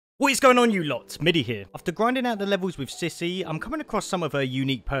What is going on, you lot? Midi here. After grinding out the levels with Sissy, I'm coming across some of her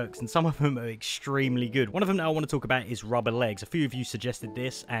unique perks, and some of them are extremely good. One of them that I want to talk about is rubber legs. A few of you suggested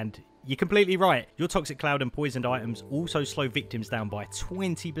this, and you're completely right. Your toxic cloud and poisoned items also slow victims down by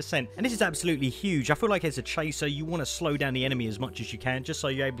 20%. And this is absolutely huge. I feel like as a chaser, you want to slow down the enemy as much as you can, just so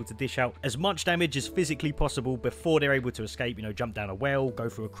you're able to dish out as much damage as physically possible before they're able to escape, you know, jump down a well, go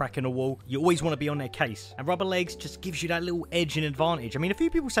through a crack in a wall. You always want to be on their case. And rubber legs just gives you that little edge and advantage. I mean, a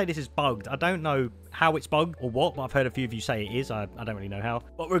few people say this is bugged. I don't know how it's bugged or what, but I've heard a few of you say it is. I don't really know how.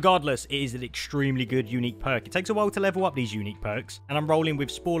 But regardless, it is an extremely good unique perk. It takes a while to level up these unique perks. And I'm rolling with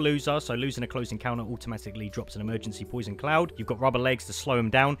Spore Loser, so losing a close encounter automatically drops an emergency poison cloud. You've got rubber legs to slow them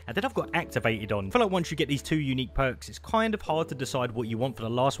down. And then I've got activated on. I feel like once you get these two unique perks, it's kind of hard to decide what you want for the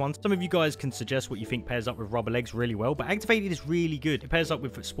last one. Some of you guys can suggest what you think pairs up with rubber legs really well, but activated is really good. It pairs up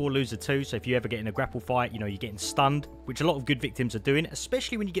with Spore Loser too, so if you ever get in a grapple fight, you know, you're getting stunned, which a lot of good victims are doing,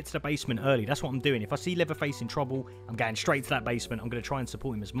 especially when you get to the basement early. That's what I'm doing. If I see Leatherface in trouble, I'm going straight to that basement. I'm going to try and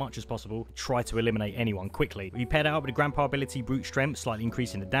support him as much as possible. Try to eliminate anyone quickly. We pair that up with the Grandpa ability, Brute Strength, slightly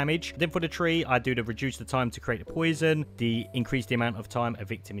increasing the damage. Then for the tree, I do the reduce the time to create a poison, the increase the amount of time a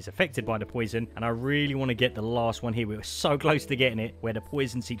victim is affected by the poison, and I really want to get the last one here. We were so close to getting it, where the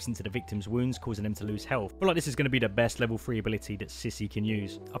poison seeps into the victim's wounds, causing them to lose health. I feel like this is going to be the best level 3 ability that Sissy can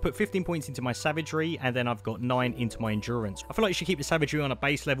use. I put 15 points into my savagery, and then I've got 9 into my endurance. I feel like you should keep the savagery on a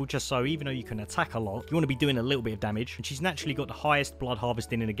base level, just so even though you can attack a lot, you want to be doing a little bit of damage. And she's naturally got the highest blood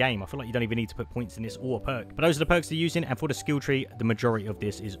harvesting in the game. I feel like you don't even need to put points in this or a perk. But those are the perks they're using, and for the skill tree, the majority of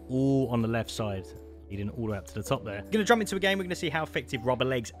this is all on the left side. Leading all the way up to the top there. Gonna jump into a game. We're gonna see how effective rubber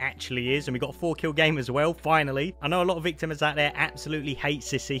legs actually is, and we got a 4-kill game as well. Finally, I know a lot of victims out there absolutely hate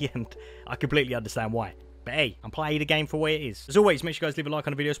Sissy, and I completely understand why. But hey, I'm playing the game for what it is. As always, make sure you guys leave a like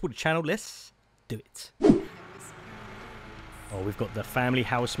on the video, support the channel. Let's do it. Oh, we've got the family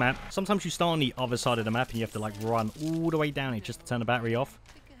house map. Sometimes you start on the other side of the map and you have to like run all the way down it just to turn the battery off.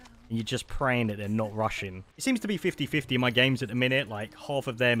 And you're just praying that they're not rushing. It seems to be 50-50 in my games at the minute. Like, half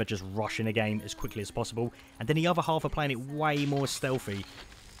of them are just rushing the game as quickly as possible. And then the other half are playing it way more stealthy.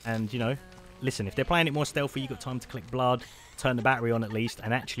 And, you know, listen, if they're playing it more stealthy, you've got time to collect blood, turn the battery on at least,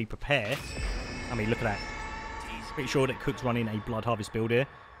 and actually prepare. I mean, look at that. Pretty sure that Cook's running a blood harvest build here.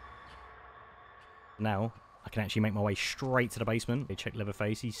 Now, I can actually make my way straight to the basement. They check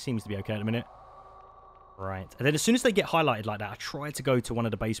Leatherface. He seems to be okay at the minute. Right. And then as soon as they get highlighted like that, I try to go to one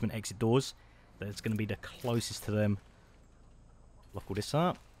of the basement exit doors. That's going to be the closest to them. Lock all this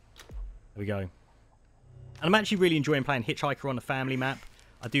up. There we go. And I'm actually really enjoying playing Hitchhiker on the family map.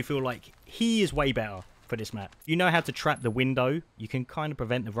 I do feel like he is way better for this map. You know how to trap the window. You can kind of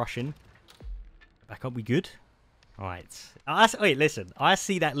prevent the rushing. Back up, we good? Alright. Wait, listen. I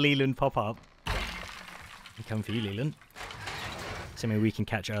see that Leland pop up. I'm coming for you, Leland. Something we can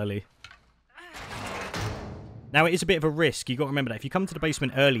catch early. Now, it is a bit of a risk. You've got to remember that if you come to the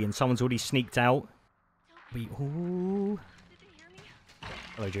basement early and someone's already sneaked out... Ooh.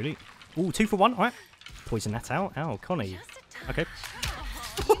 Hello, Julie. Ooh, 2 for 1. All right. Poison that out. Oh, Connie. Okay.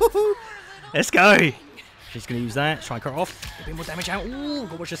 Let's go. She's going to use that. Try and cut her off. Get a bit more damage out. Ooh,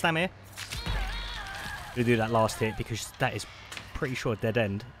 got to watch the stam here. Going to do that last hit because that is pretty sure dead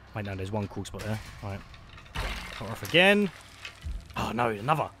end. Wait, no, there's one cool spot there. All right. Cut her off again. Oh, no,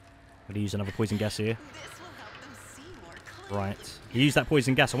 another. I'm going to use another poison gas here. Right. You use that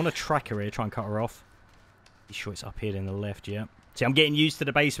poison gas. I want to track her here, try and cut her off. Be sure it's up here in the left, yeah. See, I'm getting used to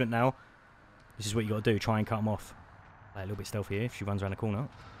the basement now. This is what you got to do. Try and cut them off. Play a little bit stealthy here if she runs around the corner.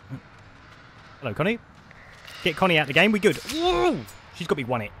 Hello, Connie. Get Connie out of the game. We good. Whoa! She's got me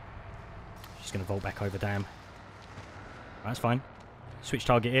 1-hit. She's going to vault back over, damn. Right, that's fine. Switch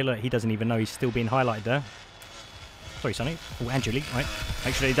target here. Look, he doesn't even know he's still being highlighted there. Sorry, Sonny. Oh, and Julie. Right.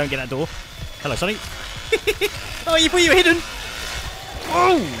 Make sure they don't get that door. Hello, Sonny. Oh, you thought you were hidden.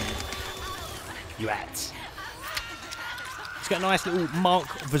 Whoa! You ats. It's got a nice little Mark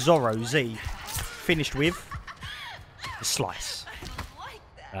Vazzoro Z. Finished with a slice.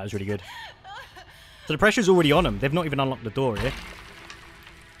 That was really good. So the pressure's already on them. They've not even unlocked the door here.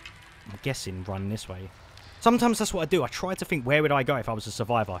 I'm guessing run this way. Sometimes that's what I do. I try to think, where would I go if I was a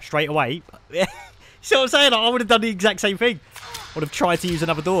survivor? Straight away. See what I'm saying? I would have done the exact same thing. I would have tried to use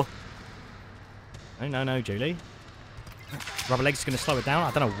another door. No, no, no, Julie. Rubber legs is going to slow it down.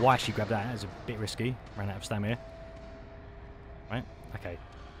 I don't know why she grabbed that. That was a bit risky. Ran out of stamina. Right, okay.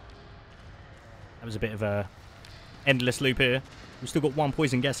 That was a bit of a endless loop here. We've still got 1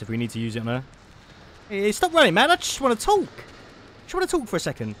 poison gas if we need to use it on her. Hey, stop running, man. I just want to talk. Just want to talk for a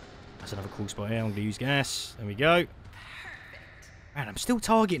second. That's another cool spot here. I'm going to use gas. There we go. Man, I'm still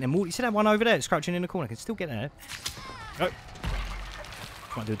targeting them. You see that one over there? It's crouching in the corner. I can still get there. Go.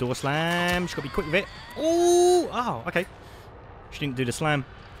 Might do a door slam. She's got to be quick with it. Ooh! Oh, okay. She didn't do the slam.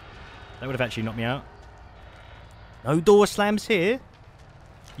 That would have actually knocked me out. No door slams here.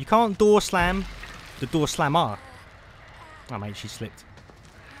 You can't door slam the door slammer. Oh, mate, she slipped.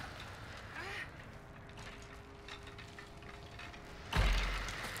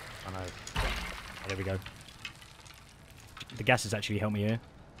 I know. Oh, there we go. The gas has actually helped me here.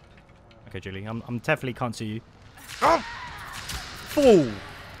 Okay, Julie. I'm definitely can't see you. Oh! Fool!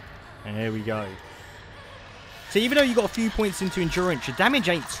 And here we go. So even though you got a few points into endurance, your damage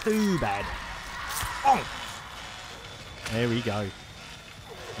ain't too bad. Oh! There we go.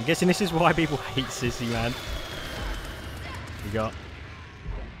 I'm guessing this is why people hate Sissy, man. We got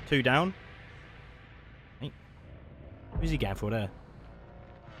 2 down. Hey. Who's he going for there?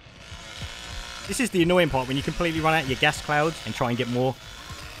 This is the annoying part when you completely run out your gas clouds and try and get more.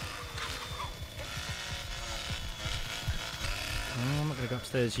 Oh, I'm not going to go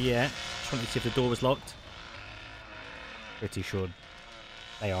upstairs yet. Just wanted to see if the door was locked. Pretty sure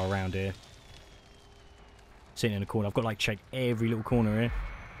they are around here. Sitting in the corner. I've got to like check every little corner here.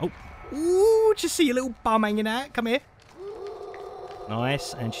 Oh. Ooh, just see a little bum hanging out. Come here.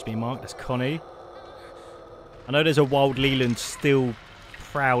 Nice. And she's being marked. That's Connie. I know there's a wild Leland still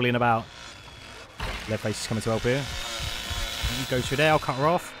prowling about. Left face is coming to help here. Goes through there. I'll cut her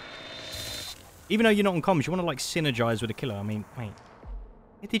off. Even though you're not on comms, you want to like synergize with the killer. I mean, wait.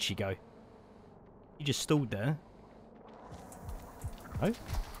 Where did she go? You just stalled there. Oh.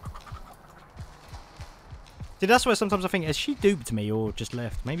 See, that's why sometimes I think, has she duped me or just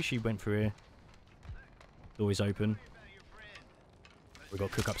left? Maybe she went through here. Door is open. We've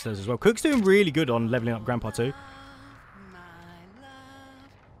got Cook upstairs as well. Cook's doing really good on leveling up Grandpa too.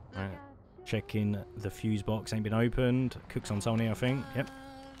 Right. Checking the fuse box. Ain't been opened. Cook's on Sony, I think. Yep.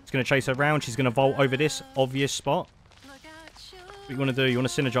 It's going to chase her around. She's going to vault over this obvious spot. What you want to do? You want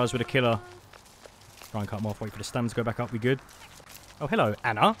to synergize with the killer. Try and cut him off. Wait for the stun to go back up. We good? Oh, hello,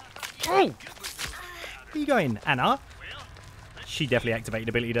 Anna. Oh! Where are you going, Anna? She definitely activated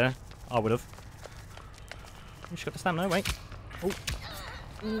ability there. I would have. Oh, she got the slam, no, wait. Oh.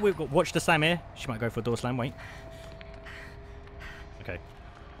 Ooh, we've got watch the slam here. She might go for a door slam, wait. Okay.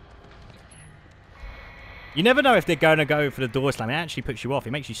 You never know if they're going to go for the door slam. It actually puts you off.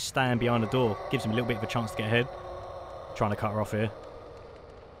 It makes you stand behind the door. Gives them a little bit of a chance to get ahead. Trying to cut her off here.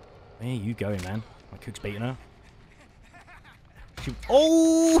 Where are you going, man? My Cook's beating her.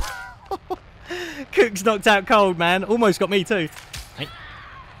 Oh! Cook's knocked out cold, man. Almost got me too. Hey.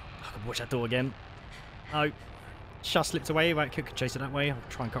 I can watch that door again. No. Just slipped away. Right, Cook can chase it that way. I'll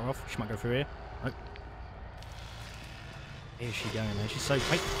try and cut her off. She might go through here. No. Where's she going, man? She's so...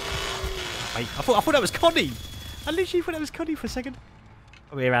 Wait. Wait. I thought that was Connie. I literally thought that was Connie for a second.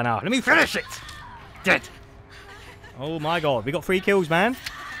 Oh, we ran out. Let me finish it. Dead. Oh my god. We got 3 kills, man.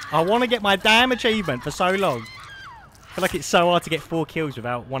 I want to get my damn achievement for so long. I feel like it's so hard to get 4 kills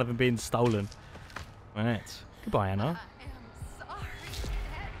without one of them being stolen. Right. Goodbye, Anna.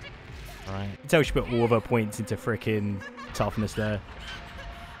 Alright. You can tell she put all of her points into frickin' toughness there.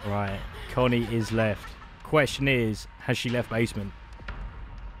 Right. Connie is left. Question is, has she left basement?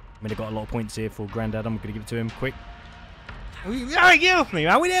 I mean, I got a lot of points here for Grandad. I'm going to give it to him quick. Oh, get off me,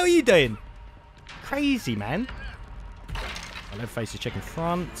 man. What the hell are you doing? Crazy, man. My left face is checking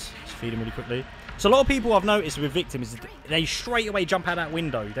front. Just feed him really quickly. So a lot of people I've noticed with victims is they straight away jump out that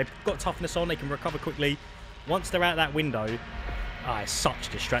window. They've got toughness on. They can recover quickly. Once they're out that window, it's such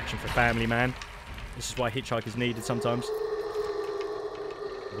a distraction for family, man. This is why hitchhikers needed sometimes.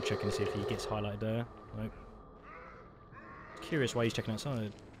 We'll check and see if he gets highlighted there. Nope. Curious why he's checking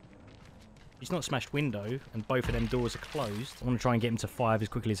outside. He's not smashed window, and both of them doors are closed. I want to try and get him to 5 as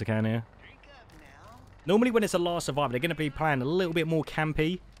quickly as I can here. Normally when it's a last survivor, they're going to be playing a little bit more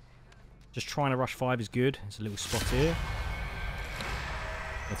campy. Just trying to rush 5 is good. There's a little spot here.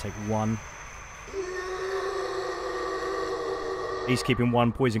 I'll take 1. He's keeping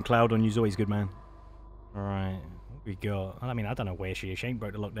 1 poison cloud on you. Always good, man. Alright. What we got? I mean, I don't know where she is. She ain't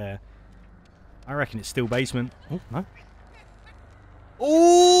broke the lock there. I reckon it's still basement. Oh, no.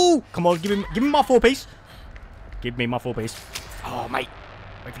 Oh! Come on, give me my 4-piece. Give me my 4-piece. Oh, mate.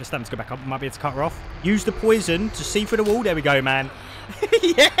 Wait for the stamina to go back up. Might be able to cut her off. Use the poison to see through the wall. There we go, man.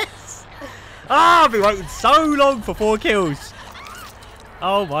 Yes! Ah, I've been waiting so long for 4 kills.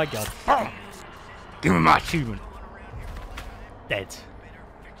 Oh, my God. Oh. Give me my achievement. Dead.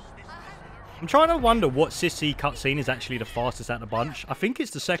 I'm trying to wonder what Sissy cutscene is actually the fastest out of the bunch. I think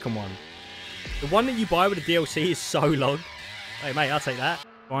it's the second one. The one that you buy with the DLC is so long. Hey, mate, I'll take that.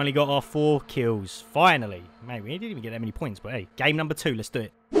 Finally got our 4 kills. Finally. Mate, we didn't even get that many points, but hey, game number 2, let's do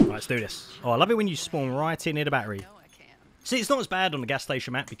it. Right, let's do this. Oh, I love it when you spawn right in near the battery. See, it's not as bad on the gas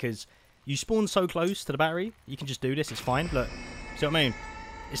station map because you spawn so close to the battery. You can just do this. It's fine. Look. See what I mean?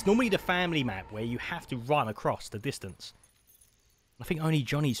 It's normally the family map where you have to run across the distance. I think only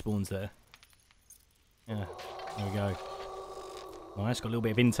Johnny spawns there. Yeah. There we go. Nice. Got a little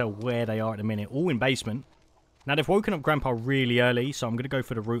bit of intel where they are at the minute. All in basement. Now, they've woken up Grandpa really early, so I'm going to go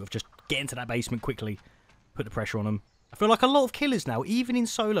for the route of just getting to that basement quickly. Put the pressure on them. I feel like a lot of killers now, even in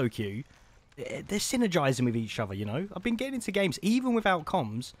solo queue, they're synergizing with each other, you know? I've been getting into games, even without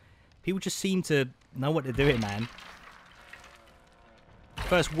comms. People just seem to know what they're doing, man.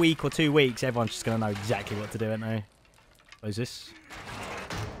 First week or 2 weeks, everyone's just going to know exactly what to do, aren't they? Close this.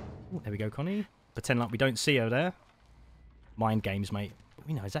 Ooh, there we go, Connie. Pretend like we don't see her there. Mind games, mate.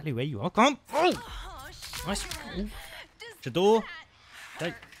 We know exactly where you are. Come on! Oh! Nice. Ooh. The door.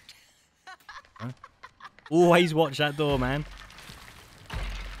 Okay. Huh? Always watch that door, man.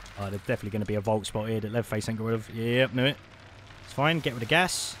 Oh, there's definitely going to be a vault spot here that Leatherface ain't got rid of. Yep, knew it. It's fine. Get rid of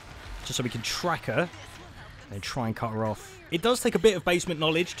gas. Just so we can track her. And try and cut her off. It does take a bit of basement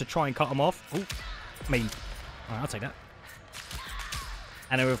knowledge to try and cut them off. Ooh. I mean, alright, I'll take that.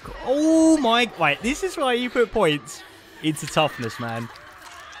 And then we've got... Oh my... Wait, this is why you put points into toughness, man.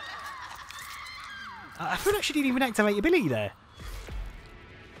 I feel like she didn't even activate ability there.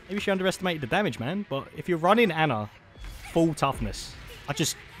 Maybe she underestimated the damage, man. But if you're running Anna full toughness... I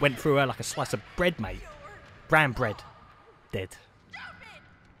just went through her like a slice of bread, mate. Brown bread. Dead.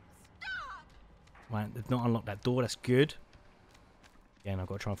 Right, they've not unlocked that door. That's good. Yeah, and I've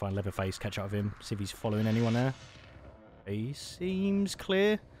got to try and find Leatherface, catch up with him, see if he's following anyone there. He seems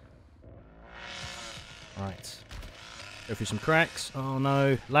clear. Right. Go through some cracks. Oh,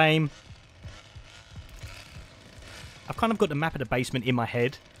 no. Lame. I've kind of got the map of the basement in my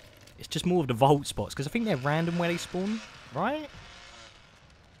head. It's just more of the vault spots, because I think they're random where they spawn, right?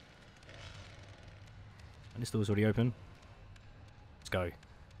 And this door's already open. Let's go.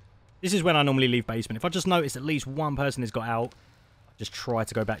 This is when I normally leave basement. If I just notice at least one person has got out, I just try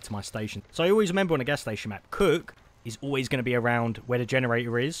to go back to my station. So I always remember on a gas station map, Cook is always going to be around where the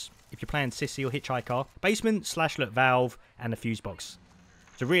generator is. If you're playing Sissy or Hitchhiker, basement / look valve and the fuse box.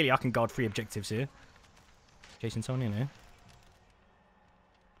 So really, I can guard 3 objectives here. Chasing someone in here.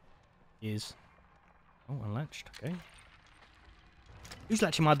 He is. Oh, unlatched. Okay. Who's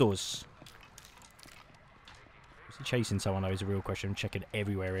latching my doors? Is he chasing someone, though, is a real question. I'm checking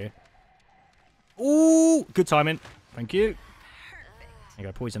everywhere here. Ooh! Good timing. Thank you. There you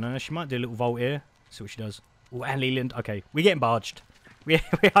go, poison her. She might do a little vault here. See what she does. Oh, and Leland. Okay, we're getting barged. We're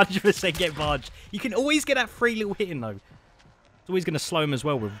 100% getting barged. You can always get that free little hit in, though. It's always going to slow him as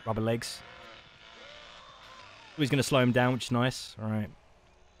well with rubber legs. Always going to slow him down, which is nice. All right.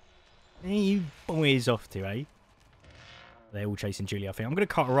 Where you boys off to, eh? They're all chasing Julie, I think. I'm going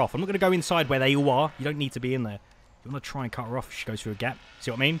to cut her off. I'm not going to go inside where they all are. You don't need to be in there. You want to try and cut her off. She goes through a gap.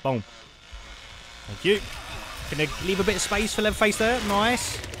 See what I mean? Boom. Thank you. Going to leave a bit of space for Leatherface there.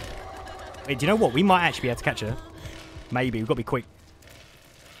 Nice. Wait, do you know what? We might actually be able to catch her. Maybe. We've got to be quick.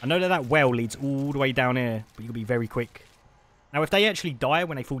 I know that that well leads all the way down here, but you've got to be very quick. Now, if they actually die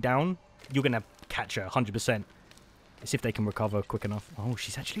when they fall down, you're going to catch her 100%. Let's see if they can recover quick enough. Oh,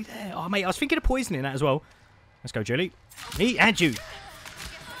 she's actually there. Oh, mate, I was thinking of poisoning that as well. Let's go, Julie. Me and you.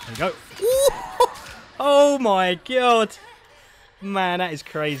 There we go. Ooh! Oh, my God. Man, that is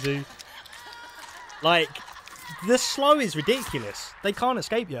crazy. Like, the slow is ridiculous. They can't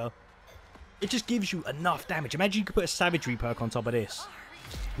escape you. It just gives you enough damage. Imagine you could put a savagery perk on top of this.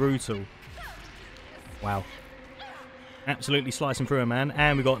 Brutal. Wow. Absolutely slicing through her, man.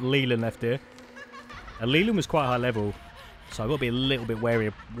 And we've got Leland left here. Now, Leland was quite high level, so I've got to be a little bit wary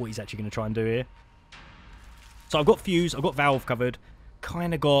of what he's actually going to try and do here. So I've got fuse, I've got valve covered,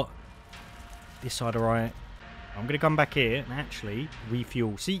 kind of got this side alright. I'm going to come back here and actually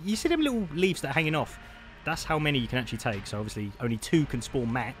refuel. See, you see them little leaves that are hanging off? That's how many you can actually take, so obviously only 2 can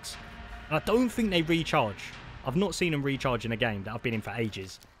spawn max. And I don't think they recharge. I've not seen them recharge in a game that I've been in for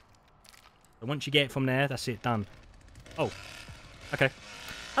ages. So once you get it from there, that's it, done. Oh, okay.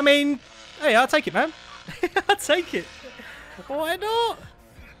 I mean, hey, I'll take it, man. I'll take it. Why not?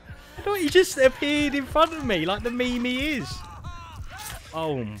 I thought he just appeared in front of me like the meme he is.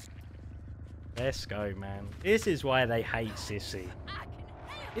 Oh, let's go, man. This is why they hate Sissy.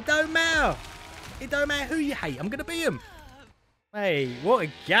 It don't matter. It don't matter who you hate. I'm going to beat him. Hey, what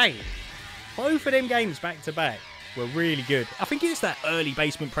a game. Both of them games back to back were really good. I think it's that early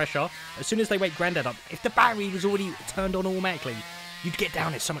basement pressure. As soon as they wake Grandad up, if the battery was already turned on automatically, you'd get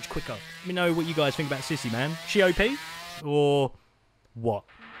down there so much quicker. Let me know what you guys think about Sissy, man. She OP? Or what?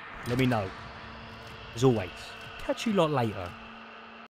 Let me know. As always, catch you lot later.